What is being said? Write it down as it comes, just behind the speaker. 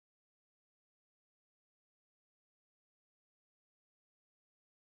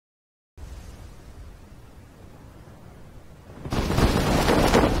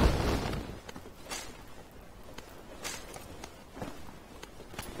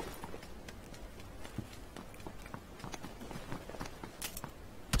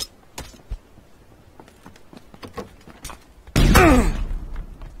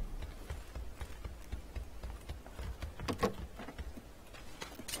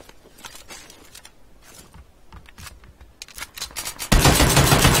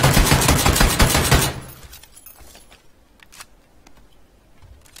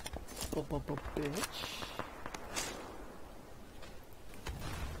little bitch.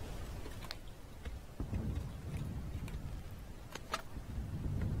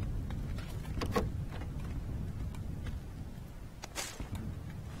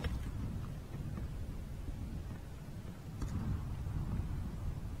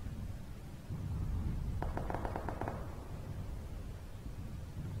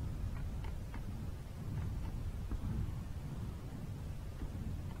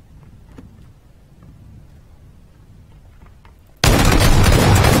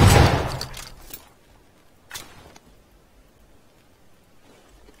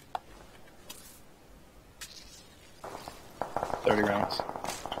 Rounds.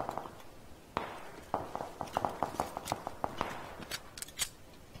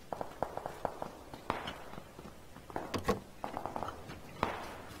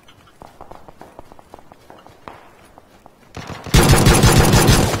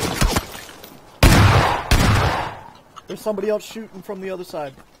 There's somebody else shooting from the other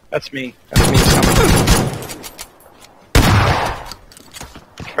side. That's me. That's me.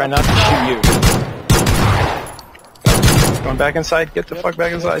 Try not to shoot you. Going back inside? Get the fuck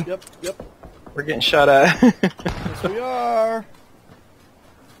back inside. Yep. We're getting shot at. Yes, we are.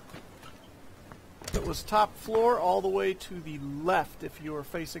 It was top floor all the way to the left if you were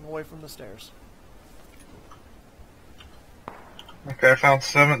facing away from the stairs. Okay, I found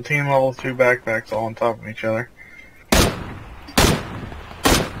 17 level 2 backpacks all on top of each other.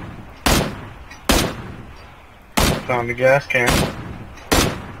 Found a gas can.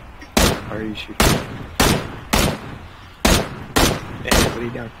 Why are you shooting? Damn, what are you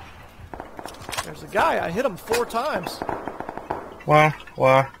doing? There's a guy. I hit him 4 times. Why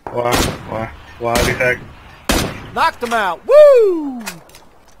the heck? Knocked him out. Woo!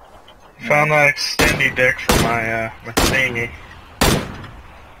 Found that extendy dick for my my thingy.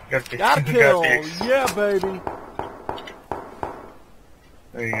 Got a kill. Yeah, baby.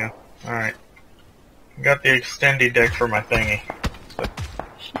 There you go. Alright. Got the extendy dick for my thingy.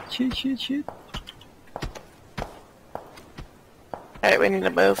 Shoot. Alright, we need to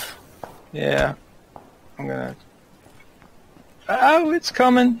move. Yeah. I'm gonna... Oh, it's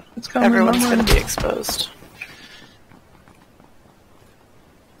coming. It's coming. Everyone's gonna be exposed.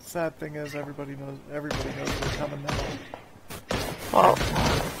 Sad thing is, everybody knows they're coming now. Well,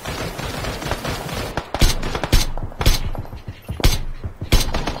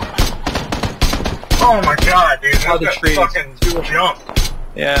 Oh my god, dude, Oh, the that trees. fucking jumped.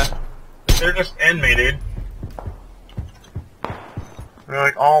 Yeah. They're just in me, dude.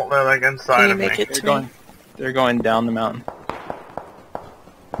 They're like inside can you of make me. it to me? They're going down the mountain.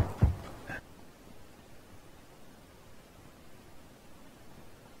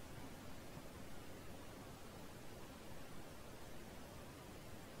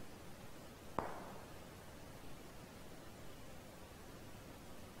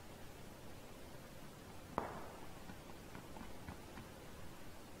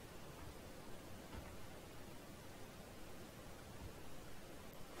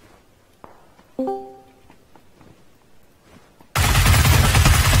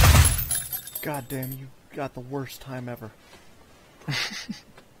 God damn, you got the worst time ever.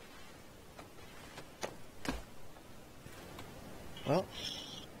 Well.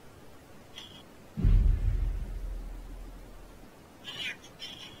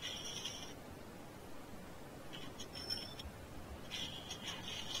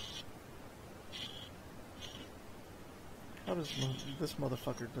 How does this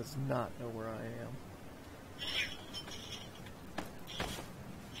motherfucker does not know where I am?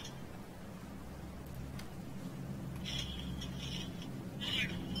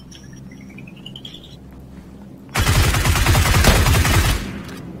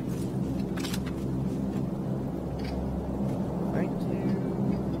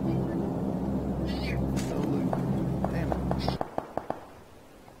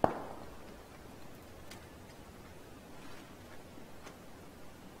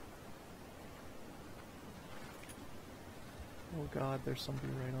 Oh god, there's somebody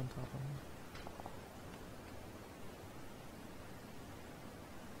right on top of me.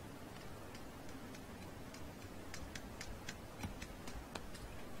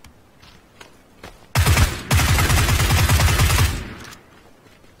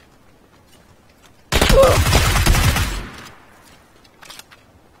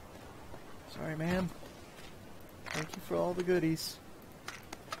 Sorry, man. Thank you for all the goodies.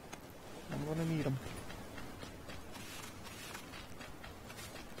 I'm gonna need them.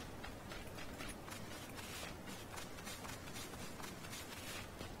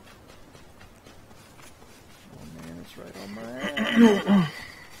 Oh man, it's right on my ass.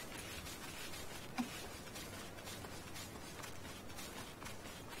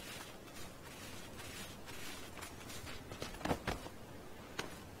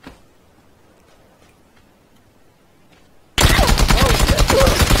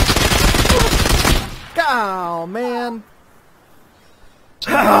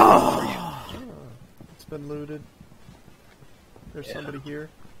 It's been looted. There's somebody here.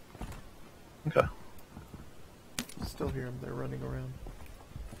 Okay. Still hear them. They're running around.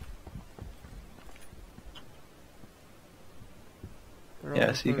 They're on Yeah,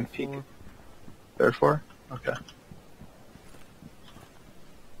 the so you can third peek. floor. Third floor? Okay.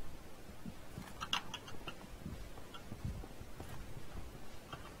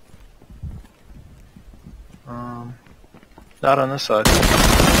 Not on this side.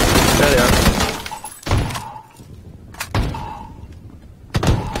 There they are.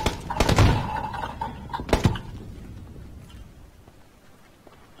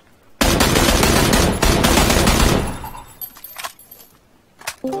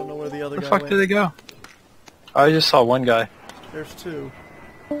 I don't know where the other Where the guy fuck went. did they go? I just saw one guy. There's two.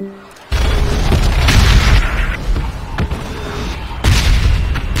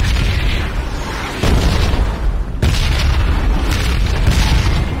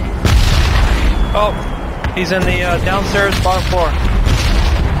 Oh, he's in the downstairs bottom floor.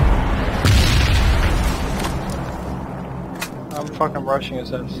 I'm fucking rushing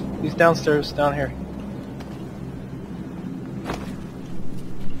his ass. He's downstairs, down here.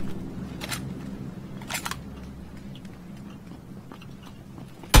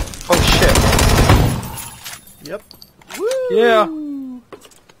 Oh shit. Yep. Woo! Yeah.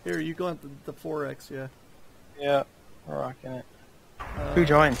 Here, you go on the 4X, yeah. Yeah, we're rocking it. Who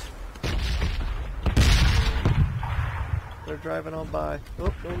joined? They're driving on by.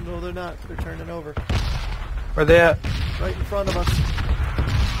 Oh, no, they're not. They're turning over. Where they at? Right in front of us.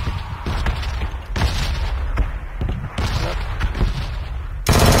 Yep.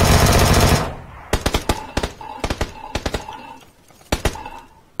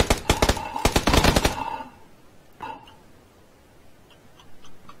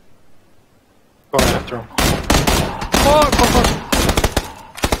 Going after him. Fuck, fuck,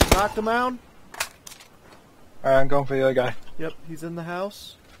 fuck. Knocked him out. Alright, I'm going for the other guy. Yep, he's in the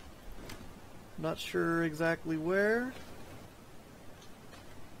house. Not sure exactly where.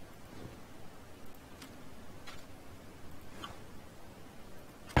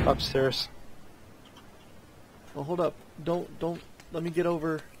 Upstairs. Well, hold up. Don't. Let me get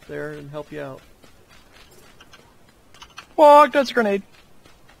over there and help you out. Fuck, that's a grenade.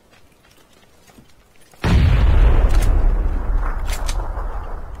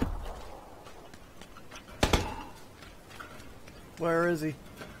 Where is he?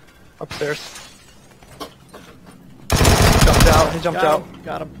 Upstairs. Jumped out. He jumped out.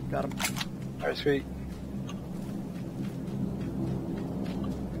 Got him. Alright, sweet.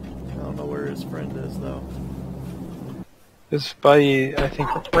 I don't know where his friend is, though. His buddy, I think,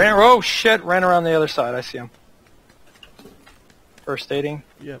 ran. Oh shit! Ran around the other side. I see him. First aiding.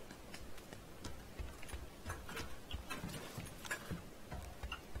 Yep.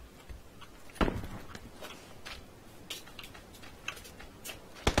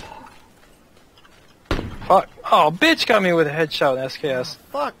 Fuck! Oh, bitch got me with a headshot in SKS.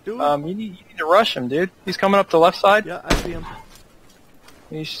 Fuck, dude. You need to rush him, dude. He's coming up the left side. Yeah, I see him.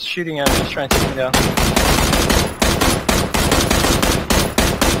 He's shooting at me. He's trying to take me down.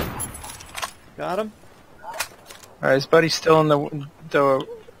 Got him. Alright, his buddy's still in the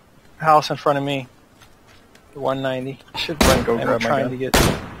house in front of me. The 190. Should run go And grab I'm my trying gun. to get.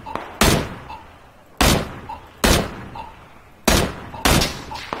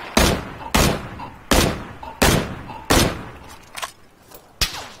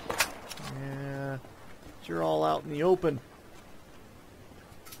 Yeah. You're all out in the open.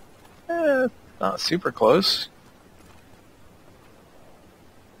 Not super close.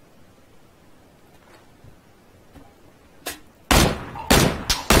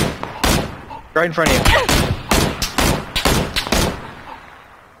 Right in front of you.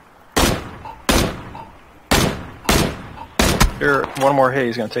 Here, one more hit,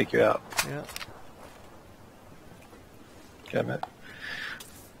 he's gonna take you out. Yeah. Damn it.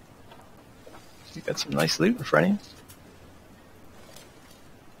 You got some nice loot in front of you.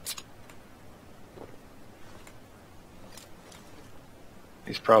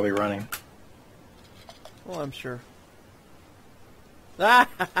 He's probably running. Well, I'm sure. I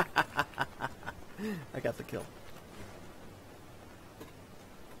got the kill.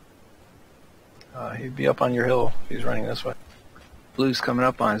 He'd be up on your hill if he's running this way. Blue's coming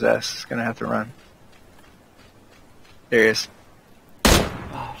up on his ass. He's gonna have to run. There he is.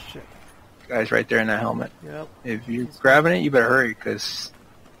 Oh, shit. Guy's right there in that helmet. Yep. If you're grabbing it, you better hurry, because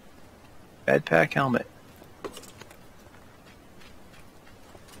bad pack helmet.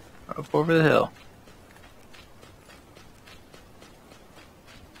 Up over the hill.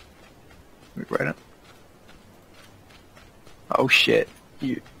 Right up. Oh shit.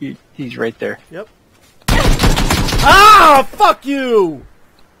 He's right there. Yep. Ah! Fuck you!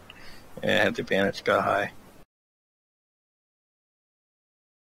 Yeah, the bandits got high.